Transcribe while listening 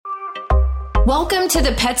Welcome to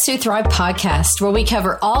the Pets Who Thrive podcast, where we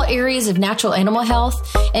cover all areas of natural animal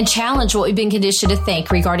health and challenge what we've been conditioned to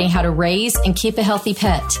think regarding how to raise and keep a healthy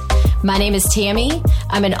pet. My name is Tammy.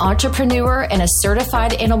 I'm an entrepreneur and a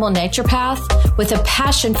certified animal naturopath with a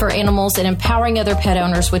passion for animals and empowering other pet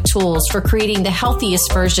owners with tools for creating the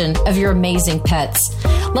healthiest version of your amazing pets.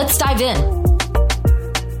 Let's dive in.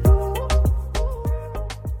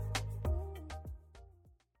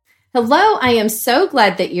 Hello, I am so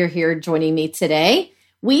glad that you're here joining me today.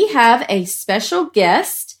 We have a special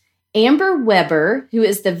guest, Amber Weber, who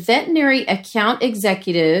is the veterinary account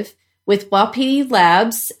executive with Wapiti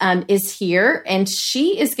Labs, is here, and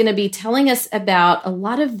she is going to be telling us about a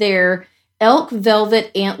lot of their elk velvet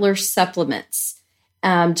antler supplements.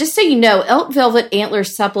 Just so you know, elk velvet antler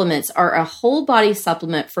supplements are a whole body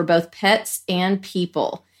supplement for both pets and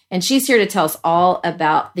people, and she's here to tell us all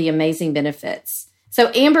about the amazing benefits. So,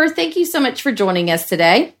 Amber, thank you so much for joining us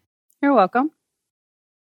today. You're welcome.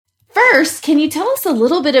 First, can you tell us a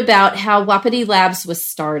little bit about how Wapiti Labs was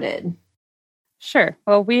started? Sure.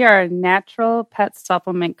 Well, we are a natural pet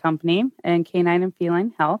supplement company in canine and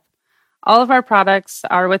feline health. All of our products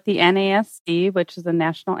are with the NASC, which is the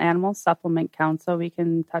National Animal Supplement Council. We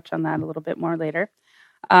can touch on that a little bit more later.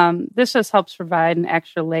 This just helps provide an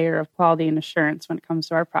extra layer of quality and assurance when it comes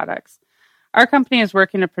to our products. Our company is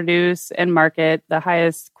working to produce and market the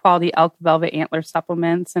highest quality elk velvet antler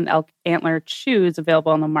supplements and elk antler chews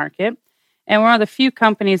available on the market. And we're one of the few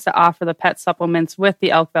companies to offer the pet supplements with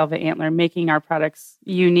the elk velvet antler, making our products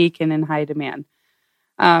unique and in high demand.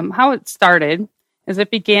 How it started is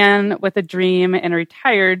it began with a dream in a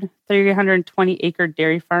retired 320-acre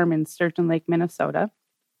dairy farm in Sturgeon Lake, Minnesota.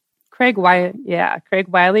 Craig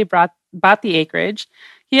Wiley bought the acreage.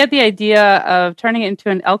 He had the idea of turning it into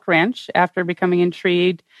an elk ranch after becoming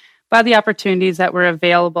intrigued by the opportunities that were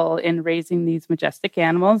available in raising these majestic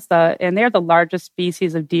animals. And they're the largest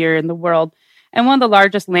species of deer in the world and one of the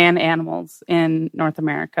largest land animals in North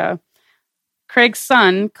America. Craig's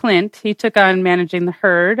son, Clint, he took on managing the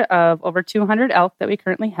herd of over 200 elk that we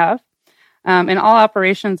currently have. And all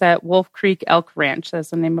operations at Wolf Creek Elk Ranch,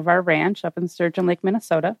 that's the name of our ranch up in Sturgeon Lake,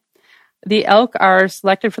 Minnesota. The elk are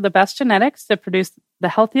selected for the best genetics to produce the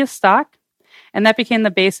healthiest stock, and that became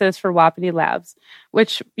the basis for Wapiti Labs,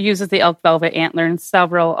 which uses the elk velvet antler in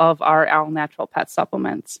several of our all-natural pet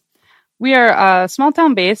supplements. We are small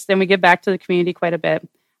town based, and we give back to the community quite a bit.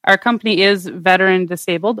 Our company is veteran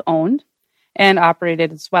disabled owned and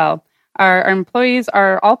operated as well. Our employees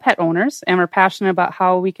are all pet owners, and we're passionate about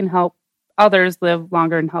how we can help others live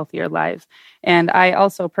longer and healthier lives. And I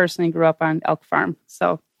also personally grew up on elk farm,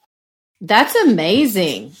 so. That's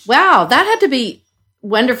amazing. Wow, that had to be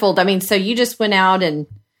wonderful. I mean, so you just went out and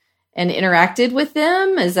interacted with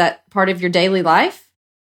them? Is that part of your daily life?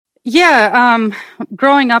 Yeah,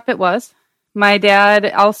 growing up it was. My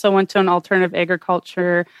dad also went to an alternative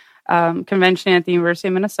agriculture convention at the University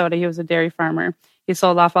of Minnesota. He was a dairy farmer. He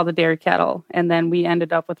sold off all the dairy cattle, and then we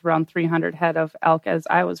ended up with around 300 head of elk as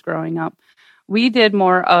I was growing up. We did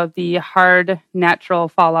more of the hard, natural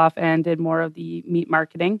fall off and did more of the meat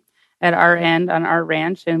marketing at our end on our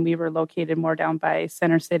ranch, and we were located more down by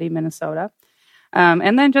Center City, Minnesota.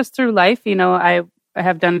 And then just through life, you know, I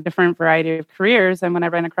have done a different variety of careers, and when I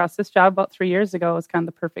ran across this job about 3 years ago, it was kind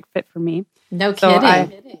of the perfect fit for me. No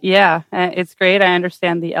kidding. It's great. I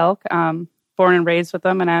understand the elk, born and raised with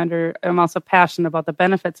them, and I'm also passionate about the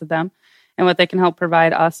benefits of them and what they can help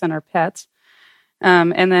provide us and our pets.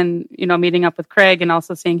 And then, you know, meeting up with Craig and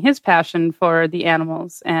also seeing his passion for the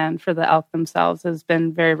animals and for the elk themselves has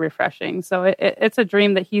been very refreshing. So it's a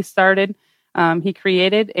dream that he started, he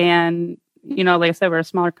created. And, you know, like I said, we're a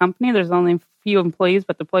smaller company. There's only a few employees,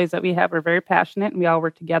 but the employees that we have are very passionate and we all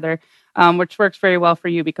work together, which works very well for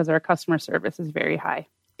you because our customer service is very high.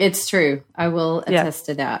 It's true. I will attest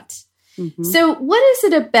to that. Mm-hmm. So what is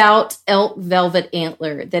it about elk velvet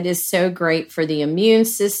antler that is so great for the immune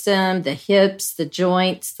system, the hips, the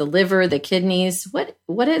joints, the liver, the kidneys?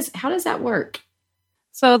 How does that work?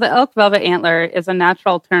 So the elk velvet antler is a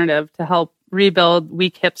natural alternative to help rebuild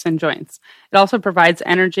weak hips and joints. It also provides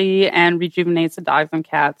energy and rejuvenates the dogs and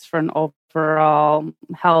cats for an overall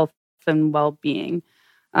health and well-being.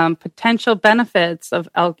 Potential benefits of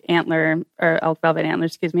elk velvet antler,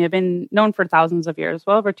 have been known for thousands of years,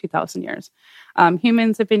 well over 2,000 years.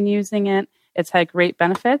 Humans have been using it. It's had great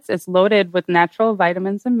benefits. It's loaded with natural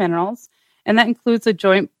vitamins and minerals, and that includes a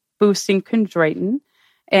joint-boosting chondroitin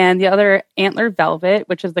and the other antler velvet,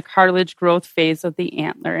 which is the cartilage growth phase of the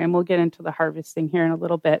antler. And we'll get into the harvesting here in a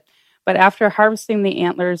little bit. But after harvesting, the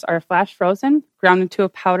antlers are flash frozen, ground into a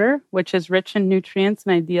powder, which is rich in nutrients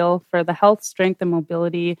and ideal for the health, strength, and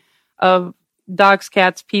mobility of dogs,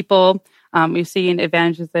 cats, people, We've seen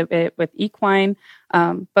advantages of it with equine,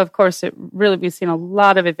 but of course, we've seen a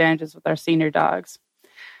lot of advantages with our senior dogs.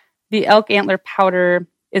 The elk antler powder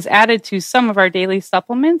is added to some of our daily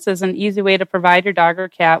supplements as an easy way to provide your dog or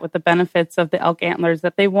cat with the benefits of the elk antlers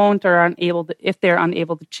that they won't or are unable to, if they're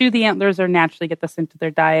unable to chew the antlers or naturally get this into their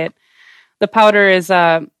diet. The powder is,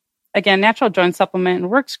 again, natural joint supplement and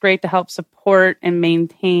works great to help support and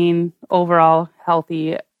maintain overall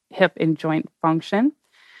healthy hip and joint function.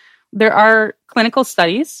 There are clinical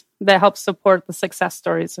studies that help support the success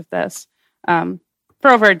stories of this. For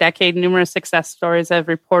over a decade, numerous success stories have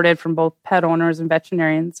reported from both pet owners and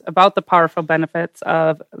veterinarians about the powerful benefits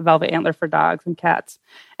of velvet antler for dogs and cats,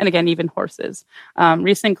 and again, even horses.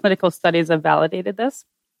 Recent clinical studies have validated this.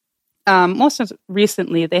 Most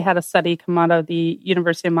recently, they had a study come out of the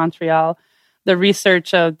University of Montreal, the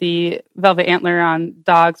research of the velvet antler on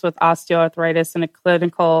dogs with osteoarthritis in a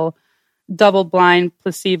clinical double-blind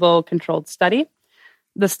placebo-controlled study.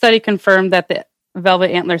 The study confirmed that the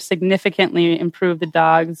velvet antler significantly improved the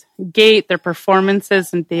dog's gait, their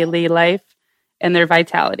performances in daily life, and their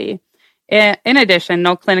vitality. In addition,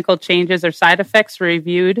 no clinical changes or side effects were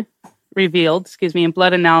revealed in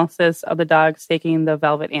blood analysis of the dogs taking the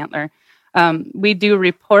velvet antler. We do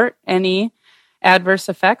report any adverse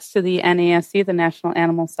effects to the NASC, the National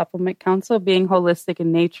Animal Supplement Council. Being holistic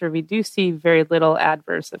in nature, we do see very little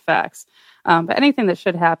adverse effects. But anything that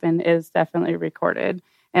should happen is definitely recorded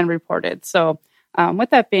and reported. So with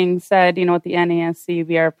that being said, with the NASC,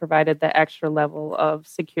 we are provided the extra level of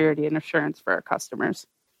security and assurance for our customers.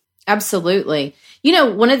 Absolutely.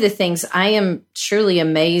 One of the things I am truly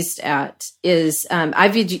amazed at is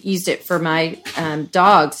I've used it for my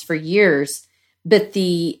dogs for years, but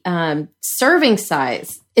the serving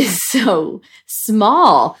size is so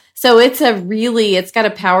small. So it's got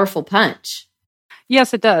a powerful punch.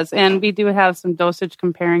 Yes, it does. And we do have some dosage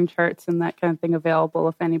comparing charts and that kind of thing available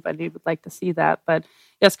if anybody would like to see that. But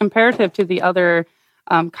yes, comparative to the other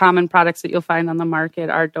common products that you'll find on the market,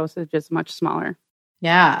 our dosage is much smaller.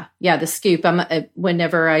 Yeah. The scoop.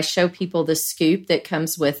 Whenever I show people the scoop that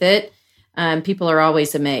comes with it, people are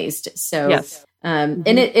always amazed. So, yes. And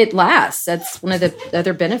it lasts. That's one of the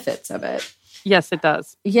other benefits of it. Yes, it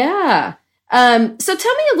does. Yeah. So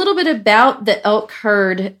tell me a little bit about the elk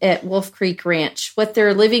herd at Wolf Creek Ranch, what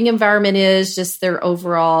their living environment is, just their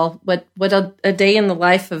overall, what a day in the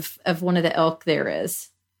life of one of the elk there is.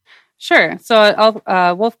 Sure. So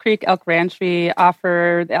at Wolf Creek Elk Ranch, we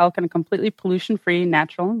offer the elk in a completely pollution-free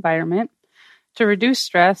natural environment. To reduce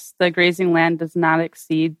stress, the grazing land does not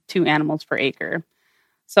exceed 2 animals per acre.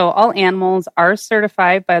 So all animals are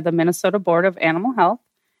certified by the Minnesota Board of Animal Health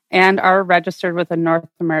and are registered with the North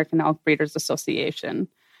American Elk Breeders Association.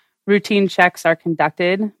 Routine checks are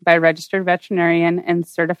conducted by a registered veterinarian and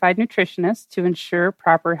certified nutritionists to ensure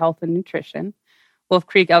proper health and nutrition. Wolf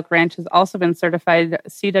Creek Elk Ranch has also been certified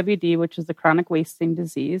CWD, which is the chronic wasting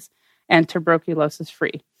disease, and tuberculosis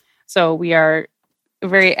free. So we are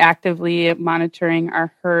very actively monitoring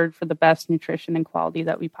our herd for the best nutrition and quality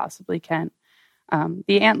that we possibly can.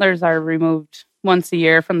 The antlers are removed once a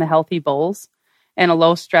year from the healthy bulls in a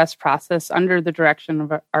low-stress process under the direction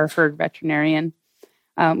of our herd veterinarian.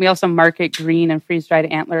 We also market green and freeze-dried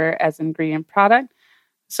antler as an ingredient product.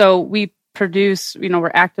 So we produce,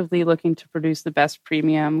 we're actively looking to produce the best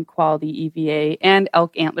premium quality EVA and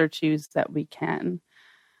elk antler chews that we can.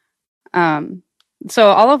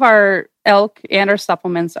 So all of our elk and our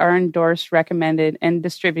supplements are endorsed, recommended, and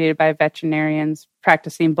distributed by veterinarians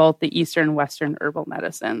practicing both the Eastern and Western herbal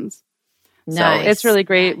medicines. Nice. So it's really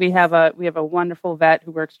great. We have a wonderful vet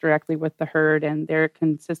who works directly with the herd, and they're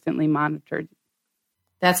consistently monitored.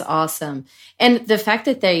 That's awesome. And the fact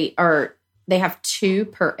that they have 2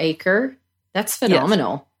 per acre, that's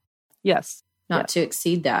phenomenal. Yes. Not to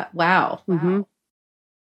exceed that. Wow. Mm-hmm.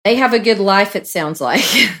 They have a good life, it sounds like.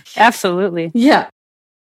 Absolutely. Yeah.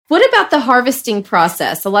 What about the harvesting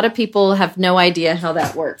process? A lot of people have no idea how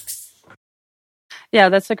that works. Yeah,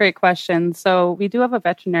 that's a great question. So we do have a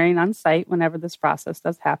veterinarian on site whenever this process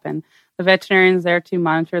does happen. The veterinarian is there to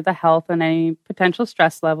monitor the health and any potential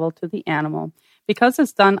stress level to the animal. Because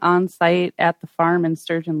it's done on site at the farm in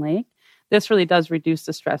Sturgeon Lake, this really does reduce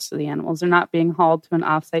the stress to the animals. They're not being hauled to an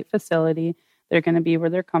off-site facility. They're going to be where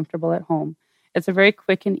they're comfortable at home. It's a very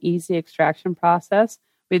quick and easy extraction process.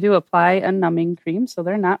 We do apply a numbing cream so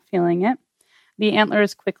they're not feeling it. The antler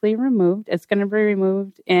is quickly removed. It's going to be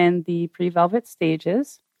removed in the pre-velvet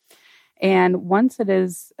stages. And once it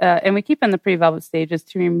is, and we keep in the pre-velvet stages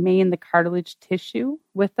to remain the cartilage tissue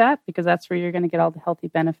with that, because that's where you're going to get all the healthy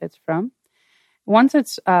benefits from. Once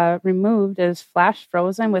it's removed, it is flash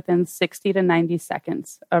frozen within 60 to 90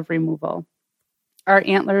 seconds of removal. Our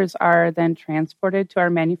antlers are then transported to our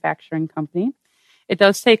manufacturing company. It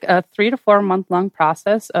does take a 3 to 4 month long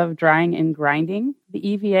process of drying and grinding the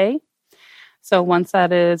EVA. So once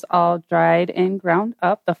that is all dried and ground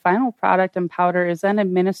up, the final product and powder is then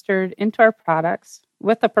administered into our products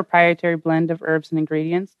with a proprietary blend of herbs and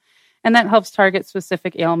ingredients. And that helps target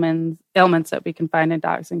specific ailments that we can find in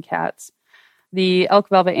dogs and cats. The elk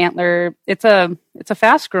velvet antler, it's a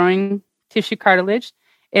fast growing tissue cartilage.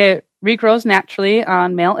 It regrows naturally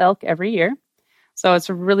on male elk every year. So it's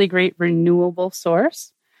a really great renewable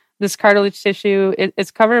source. This cartilage tissue,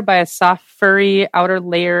 it's covered by a soft, furry outer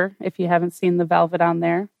layer, if you haven't seen the velvet on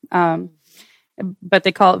there. But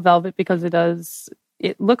they call it velvet because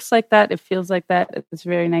it looks like that, it feels like that. It's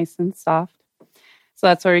very nice and soft. So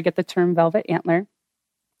that's where we get the term velvet antler.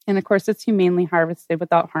 And of course, it's humanely harvested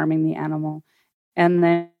without harming the animal, and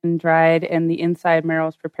then dried, and the inside marrow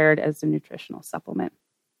is prepared as a nutritional supplement.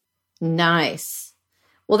 Nice.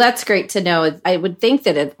 Well, that's great to know. I would think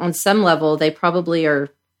that on some level, they probably are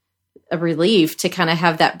a relief to kind of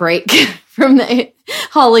have that break from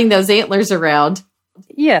hauling those antlers around.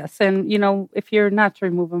 Yes. And, if you're not to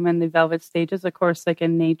remove them in the velvet stages, of course, like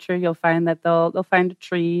in nature, you'll find that they'll find a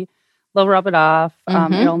tree, they'll rub it off.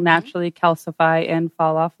 It'll naturally calcify and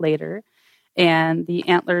fall off later. And the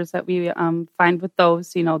antlers that we find with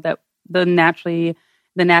those, that the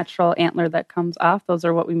natural antler that comes off, those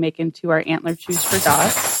are what we make into our antler chews for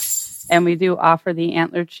dogs. And we do offer the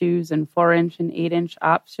antler chews in 4-inch and 8-inch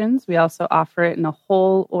options. We also offer it in a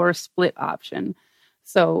whole or split option.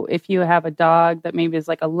 So if you have a dog that maybe is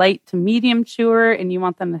like a light to medium chewer and you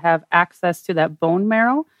want them to have access to that bone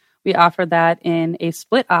marrow, we offer that in a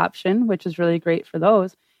split option, which is really great for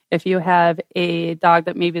those. If you have a dog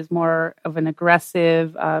that maybe is more of an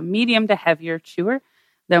aggressive, medium to heavier chewer,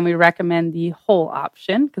 then we recommend the whole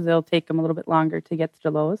option because it'll take them a little bit longer to get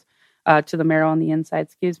to those, to the marrow on the inside,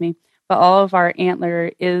 But all of our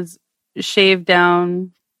antler is shaved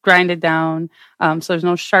down, grinded down, so there's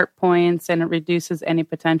no sharp points, and it reduces any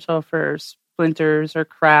potential for splinters or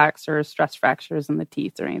cracks or stress fractures in the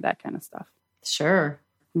teeth or any of that kind of stuff. Sure.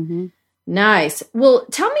 Mm-hmm. Nice. Well,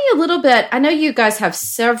 tell me a little bit. I know you guys have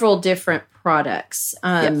several different products.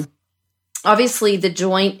 Yes. Obviously, the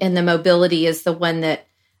joint and the mobility is the one that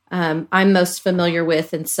I'm most familiar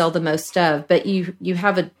with and sell the most of. But you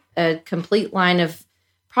have a complete line of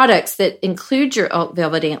products that include your elk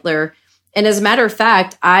velvet antler. And as a matter of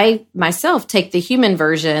fact, I myself take the human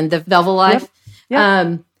version, the Velvalife.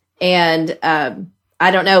 Yep. And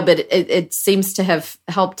I don't know, but it seems to have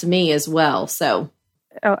helped me as well. So.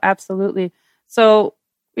 Oh, absolutely. So,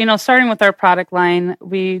 starting with our product line,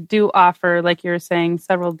 we do offer, like you were saying,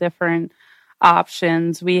 several different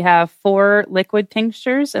options. We have 4 liquid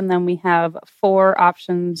tinctures, and then we have 4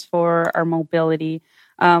 options for our mobility.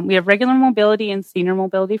 We have regular mobility and senior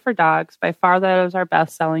mobility for dogs. By far, that is our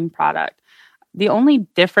best-selling product. The only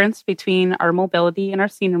difference between our mobility and our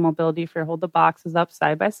senior mobility, if you hold the boxes up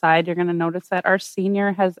side by side, you're going to notice that our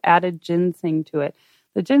senior has added ginseng to it.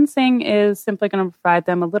 The ginseng is simply going to provide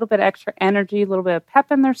them a little bit extra energy, a little bit of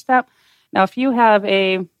pep in their step. Now, if you have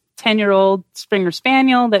a 10-year-old Springer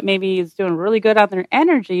Spaniel that maybe is doing really good on their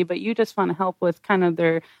energy, but you just want to help with kind of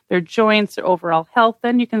their joints, their overall health,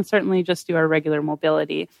 then you can certainly just do our regular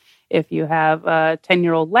mobility. If you have a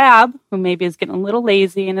 10-year-old lab who maybe is getting a little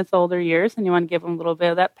lazy in its older years and you want to give them a little bit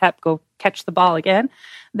of that pep, go catch the ball again,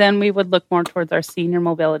 then we would look more towards our senior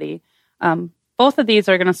mobility. Both of these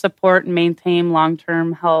are going to support and maintain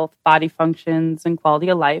long-term health, body functions, and quality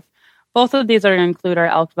of life. Both of these are going to include our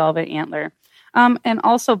elk velvet antler. And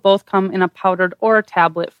also both come in a powdered or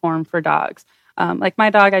tablet form for dogs. Like my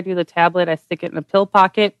dog, I do the tablet. I stick it in a pill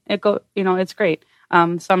pocket. It's great.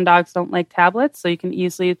 Some dogs don't like tablets, so you can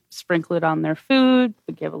easily sprinkle it on their food,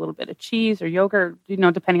 give a little bit of cheese or yogurt,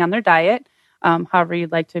 depending on their diet, however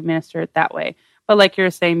you'd like to administer it that way. But like you were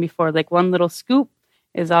saying before, like one little scoop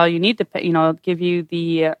is all you need to, give you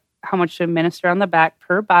the how much to administer on the back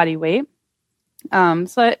per body weight.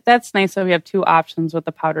 So that's nice that we have 2 options with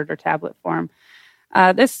the powdered or tablet form.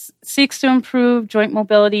 This seeks to improve joint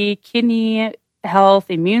mobility, kidney health,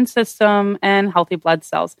 immune system, and healthy blood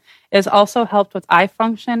cells. It has also helped with eye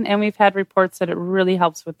function, and we've had reports that it really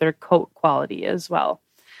helps with their coat quality as well.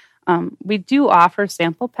 We do offer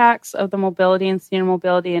sample packs of the mobility and senior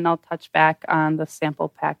mobility, and I'll touch back on the sample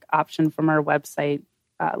pack option from our website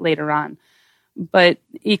later on. But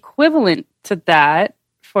equivalent to that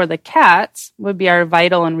for the cats would be our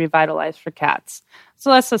Vital and Revitalize for cats.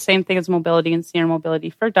 So that's the same thing as mobility and senior mobility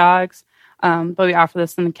for dogs, but we offer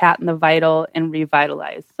this in the cat and the Vital and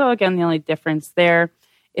Revitalize. So again, the only difference there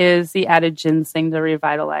is the added ginseng to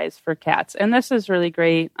revitalize for cats. And this is really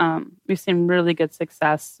great. We've seen really good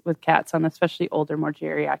success with cats on especially older, more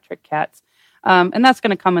geriatric cats. And that's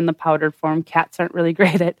going to come in the powdered form. Cats aren't really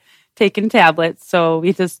great at taking tablets, so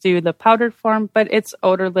we just do the powdered form, but it's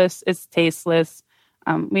odorless, it's tasteless.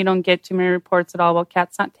 We don't get too many reports at all about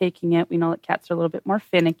cats not taking it. We know that cats are a little bit more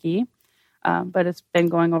finicky, but it's been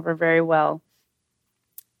going over very well.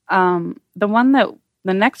 The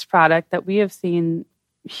next product that we have seen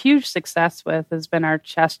huge success with has been our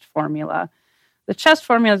chest formula. The chest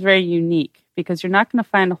formula is very unique because you're not going to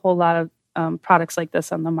find a whole lot of products like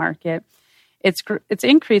this on the market. It's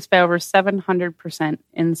increased by over 700%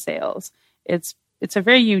 in sales. It's a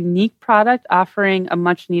very unique product offering a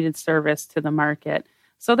much needed service to the market.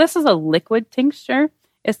 So this is a liquid tincture.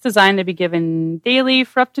 It's designed to be given daily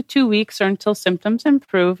for up to 2 weeks or until symptoms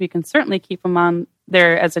improve. You can certainly keep them on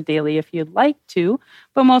there as a daily if you'd like to,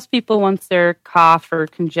 but most people, once their cough or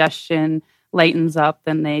congestion lightens up,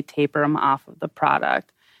 then they taper them off of the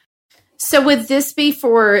product. So would this be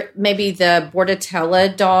for maybe the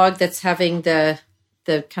Bordetella dog that's having the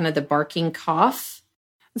kind of the barking cough?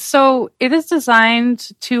 So it is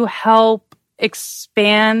designed to help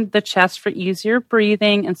expand the chest for easier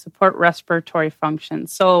breathing and support respiratory function.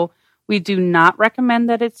 So we do not recommend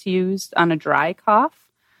that it's used on a dry cough.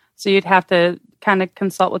 So you'd have to kind of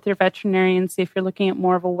consult with your veterinarian, see if you're looking at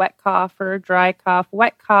more of a wet cough or a dry cough.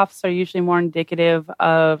 Wet coughs are usually more indicative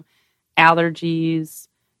of allergies,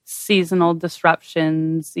 seasonal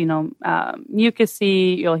disruptions,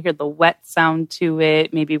 mucusy. You'll hear the wet sound to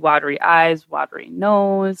it, maybe watery eyes, watery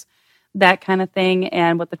nose, that kind of thing.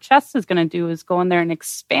 And what the chest is going to do is go in there and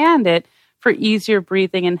expand it for easier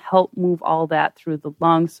breathing and help move all that through the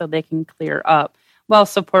lungs so they can clear up while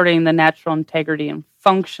supporting the natural integrity and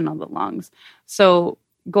function of the lungs. So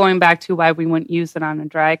going back to why we wouldn't use it on a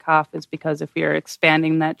dry cough is because if we are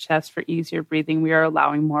expanding that chest for easier breathing, we are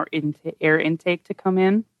allowing more air intake to come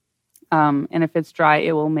in. And if it's dry,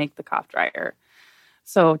 it will make the cough drier.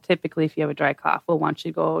 So typically, if you have a dry cough, we'll want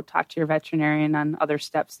you to go talk to your veterinarian on other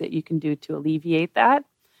steps that you can do to alleviate that.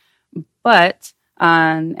 But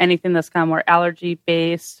on anything that's kind of more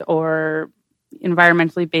allergy-based or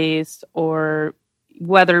environmentally based or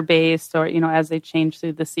weather-based, or, as they change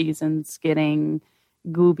through the seasons, getting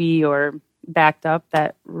gooby or backed up,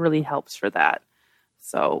 that really helps for that.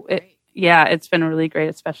 So, it's been really great,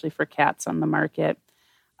 especially for cats on the market.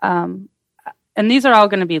 And these are all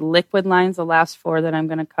going to be liquid lines, the last four that I'm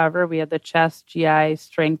going to cover. We have the chest, GI,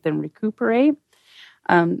 strength, and recuperate.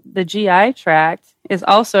 The GI tract is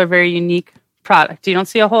also a very unique product. You don't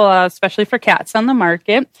see a whole lot, especially for cats on the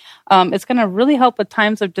market. It's going to really help with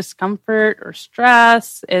times of discomfort or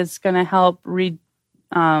stress. It's going to help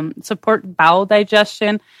support bowel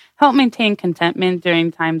digestion, help maintain contentment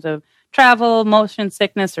during times of travel, motion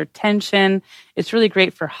sickness, or tension. It's really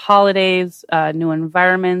great for holidays, new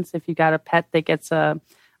environments. If you got a pet that gets a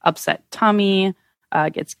upset tummy,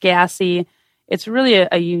 gets gassy, it's really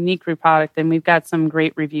a unique product, and we've got some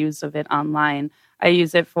great reviews of it online. I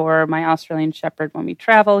use it for my Australian Shepherd when we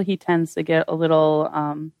travel. He tends to get a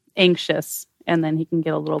little anxious, and then he can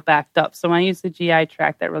get a little backed up. So when I use the GI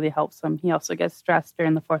tract, that really helps him. He also gets stressed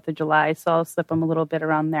during the 4th of July, so I'll slip him a little bit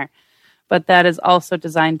around there. But that is also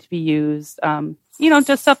designed to be used,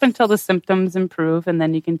 just up until the symptoms improve, and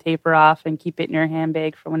then you can taper off and keep it in your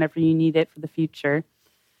handbag for whenever you need it for the future.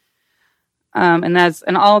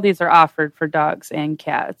 And all of these are offered for dogs and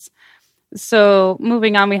cats. So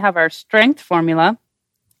moving on, we have our strength formula,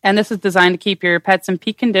 and this is designed to keep your pets in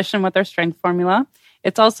peak condition with our strength formula.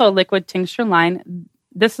 It's also a liquid tincture line.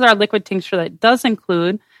 This is our liquid tincture that does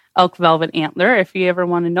include elk velvet antler. If you ever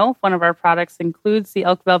want to know if one of our products includes the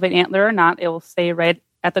elk velvet antler or not, it will say right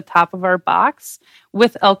at the top of our box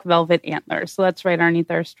with elk velvet antler. So that's right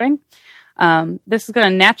underneath our strength. This is going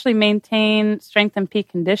to naturally maintain strength and peak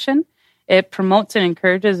condition. It promotes and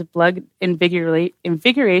encourages blood invigoration,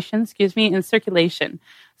 and circulation.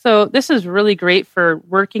 So this is really great for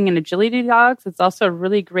working and agility dogs. It's also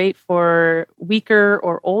really great for weaker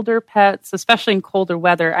or older pets, especially in colder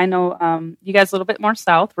weather. I know you guys a little bit more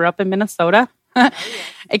south. We're up in Minnesota.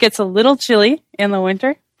 It gets a little chilly in the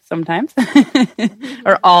winter sometimes,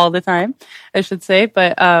 or all the time, I should say.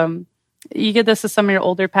 But you get this to some of your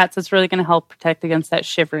older pets. It's really going to help protect against that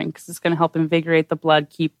shivering because it's going to help invigorate the blood,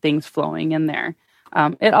 keep things flowing in there.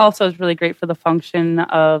 It also is really great for the function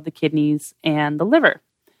of the kidneys and the liver.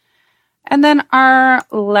 And then our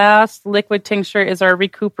last liquid tincture is our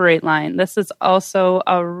recuperate line. This is also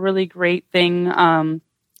a really great thing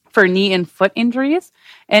for knee and foot injuries.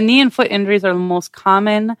 And knee and foot injuries are the most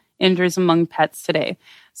common injuries among pets today.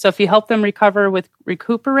 So if you help them recover with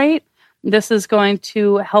recuperate, This is going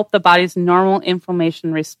to help the body's normal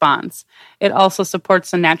inflammation response. It also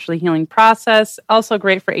supports the naturally healing process, also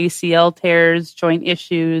great for ACL tears, joint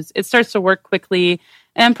issues. It starts to work quickly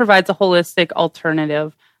and provides a holistic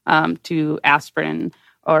alternative to aspirin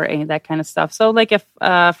or any of that kind of stuff. So like if,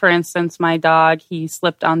 for instance, my dog, he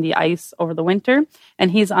slipped on the ice over the winter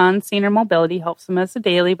and he's on Senior Mobility, helps him as a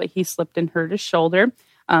daily, but he slipped and hurt his shoulder.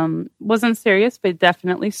 Wasn't serious, but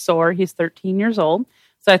definitely sore. He's 13 years old.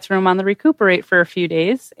 So I threw him on the Recuperate for a few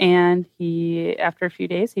days, and after a few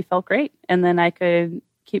days, he felt great. And then I could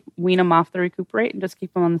wean him off the Recuperate and just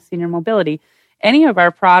keep him on the Senior Mobility. Any of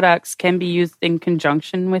our products can be used in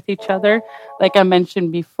conjunction with each other. Like I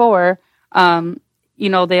mentioned before,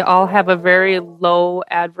 they all have a very low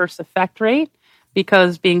adverse effect rate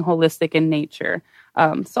because being holistic in nature.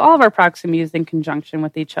 So all of our products can be used in conjunction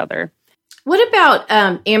with each other. What about,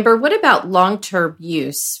 Amber, what about long-term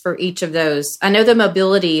use for each of those? I know the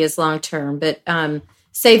mobility is long-term, but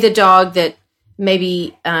say the dog that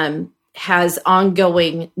maybe has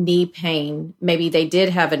ongoing knee pain, maybe they did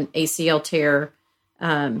have an ACL tear,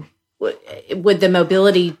 would the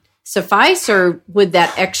mobility suffice, or would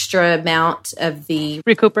that extra amount of the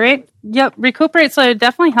Recuperate? Yep, Recuperate. So it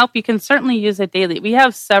definitely help. You can certainly use it daily. We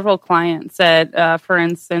have several clients that, for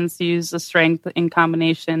instance, use the strength in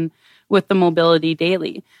combination with the mobility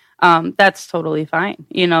daily. That's totally fine.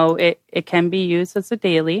 It can be used as a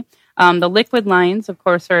daily. The liquid lines, of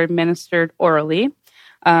course, are administered orally.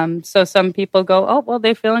 So some people go, oh, well,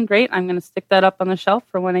 they're feeling great. I'm going to stick that up on the shelf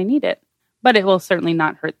for when I need it. But it will certainly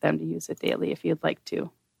not hurt them to use it daily if you'd like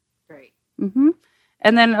to. Great. Mm-hmm.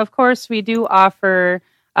 And then, of course, we do offer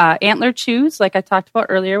antler chews, like I talked about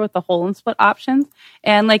earlier with the whole and split options.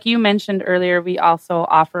 And like you mentioned earlier, we also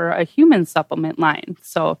offer a human supplement line.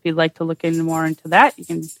 So if you'd like to look more into that,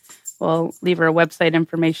 we'll leave our website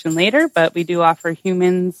information later, but we do offer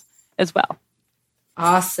humans as well.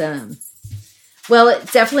 Awesome. Well,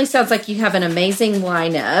 it definitely sounds like you have an amazing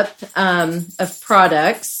lineup of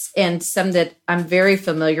products and some that I'm very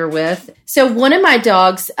familiar with. So one of my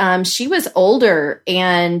dogs, she was older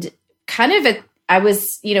and kind of I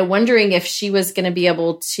was, wondering if she was going to be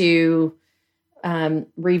able to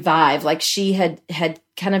revive. Like she had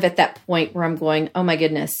kind of at that point where I'm going, oh my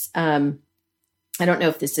goodness, I don't know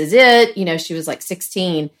if this is it. She was like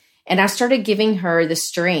 16, and I started giving her the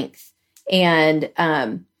strength. And,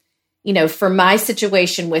 for my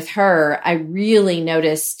situation with her, I really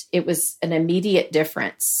noticed it was an immediate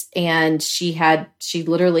difference. And she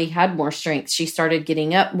literally had more strength. She started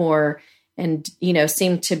getting up more and,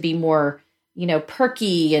 seemed to be more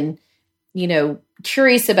perky and,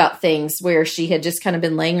 curious about things where she had just kind of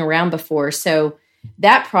been laying around before. So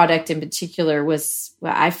that product in particular was,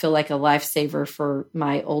 I feel like, a lifesaver for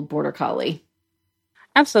my old border collie.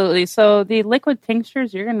 Absolutely. So the liquid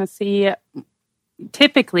tinctures, you're going to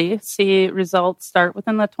typically see results start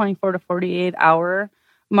within the 24 to 48 hour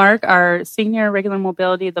mark. Our Senior Regular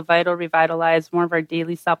Mobility, the Vital Revitalize, more of our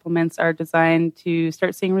daily supplements are designed to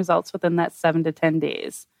start seeing results within that 7 to 10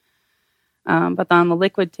 days. But on the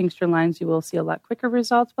liquid tincture lines, you will see a lot quicker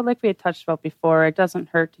results. But like we had touched about before, it doesn't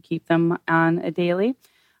hurt to keep them on a daily.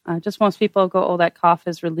 Just most people go, oh, that cough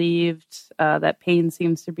is relieved, that pain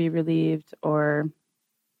seems to be relieved, or,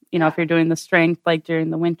 if you're doing the strength like during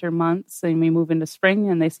the winter months and we move into spring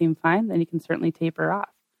and they seem fine, then you can certainly taper off.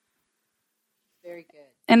 Very good.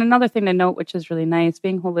 And another thing to note, which is really nice,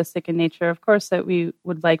 being holistic in nature, of course, that we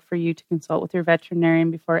would like for you to consult with your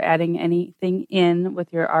veterinarian before adding anything in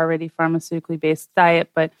with your already pharmaceutically based diet,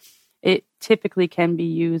 but it typically can be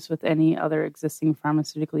used with any other existing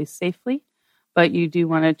pharmaceutically safely. But you do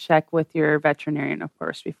want to check with your veterinarian, of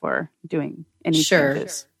course, before doing any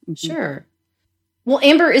changes. Sure. Well,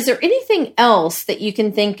 Amber, is there anything else that you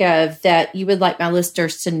can think of that you would like my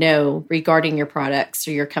listeners to know regarding your products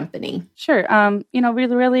or your company? Sure. We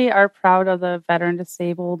really are proud of the veteran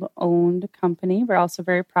disabled owned company. We're also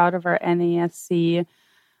very proud of our NASC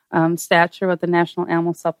stature with the National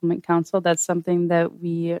Animal Supplement Council. That's something that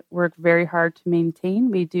we work very hard to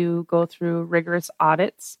maintain. We do go through rigorous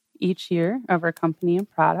audits each year of our company and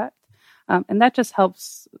product. And that just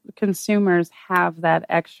helps consumers have that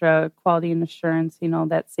extra quality and assurance,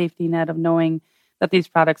 that safety net of knowing that these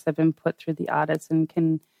products have been put through the audits and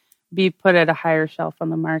can be put at a higher shelf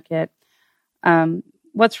on the market.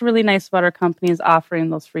 What's really nice about our company is offering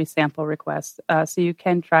those free sample requests. So you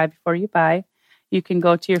can try before you buy. You can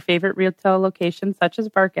go to your favorite retail location, such as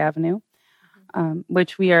Bark Avenue,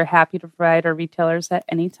 which we are happy to provide our retailers at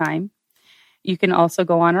any time. You can also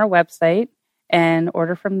go on our website and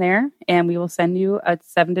order from there, and we will send you a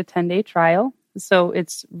 7 to 10 day trial. So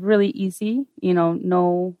it's really easy,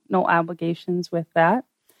 no obligations with that.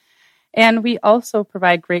 And we also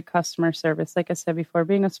provide great customer service. Like I said before,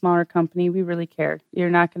 being a smaller company, we really care. You're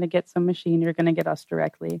not going to get some machine. You're going to get us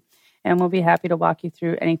directly. And we'll be happy to walk you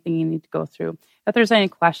through anything you need to go through. If there's any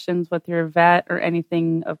questions with your vet or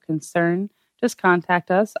anything of concern, just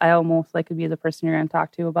contact us. I'll most likely be the person you're going to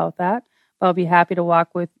talk to about that. But I'll be happy to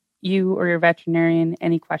walk with you or your veterinarian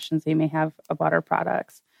any questions they may have about our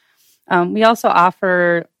products. We also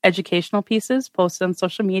offer educational pieces posted on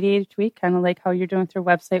social media each week, kind of like how you're doing with your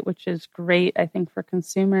website, which is great, I think, for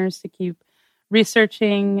consumers to keep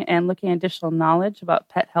researching and looking at additional knowledge about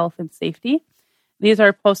pet health and safety. These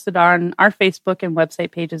are posted on our Facebook and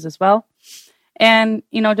website pages as well. And,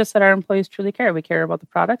 just that our employees truly care. We care about the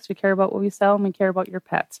products, we care about what we sell, and we care about your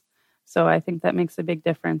pets. So I think that makes a big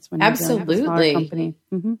difference when you're dealing with a smaller company.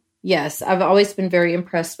 Mm-hmm. Yes, I've always been very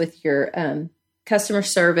impressed with your customer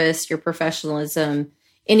service, your professionalism.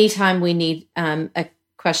 Anytime we need a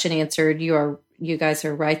question answered, you guys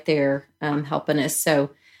are right there helping us.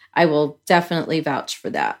 So I will definitely vouch for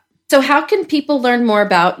that. So how can people learn more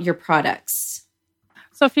about your products?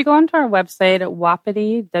 So if you go onto our website at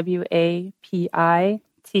Wapiti, WAPITI,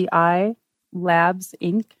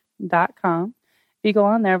 labsinc.com, if you go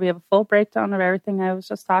on there, we have a full breakdown of everything I was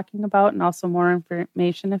just talking about and also more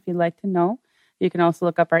information if you'd like to know. You can also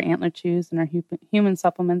look up our antler chews and our human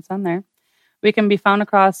supplements on there. We can be found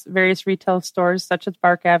across various retail stores such as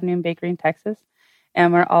Bark Avenue and Bakery in Texas.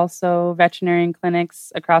 And we're also veterinarian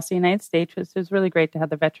clinics across the United States, which is really great to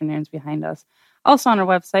have the veterinarians behind us. Also on our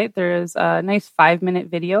website, there is a nice 5-minute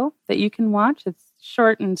video that you can watch. It's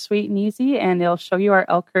short and sweet and easy, and it'll show you our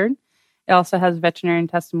elk herd. It also has veterinarian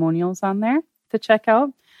testimonials on there to check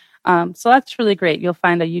out. So that's really great. You'll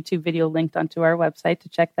find a YouTube video linked onto our website to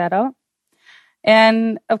check that out.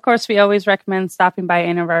 And of course, we always recommend stopping by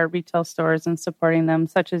any of our retail stores and supporting them,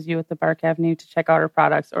 such as you at the Bark Avenue, to check out our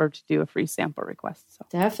products or to do a free sample request. So.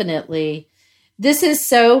 Definitely. This is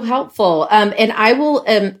so helpful. And I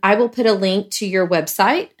will put a link to your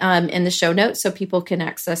website in the show notes so people can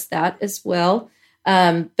access that as well.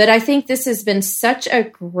 But I think this has been such a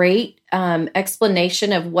great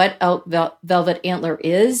explanation of what elk velvet antler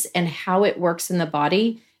is and how it works in the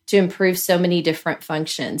body to improve so many different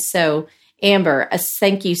functions. So Amber,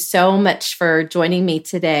 thank you so much for joining me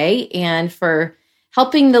today and for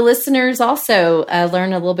helping the listeners also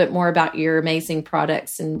learn a little bit more about your amazing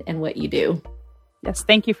products and what you do. Yes,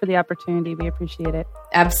 thank you for the opportunity. We appreciate it.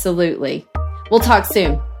 Absolutely. We'll talk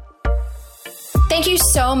soon. Thank you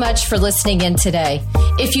so much for listening in today.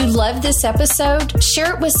 If you loved this episode,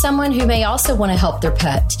 share it with someone who may also want to help their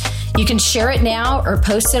pet. You can share it now or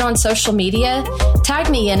post it on social media.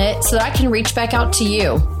 Tag me in it so that I can reach back out to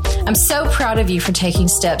you. I'm so proud of you for taking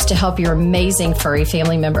steps to help your amazing furry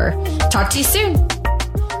family member. Talk to you soon.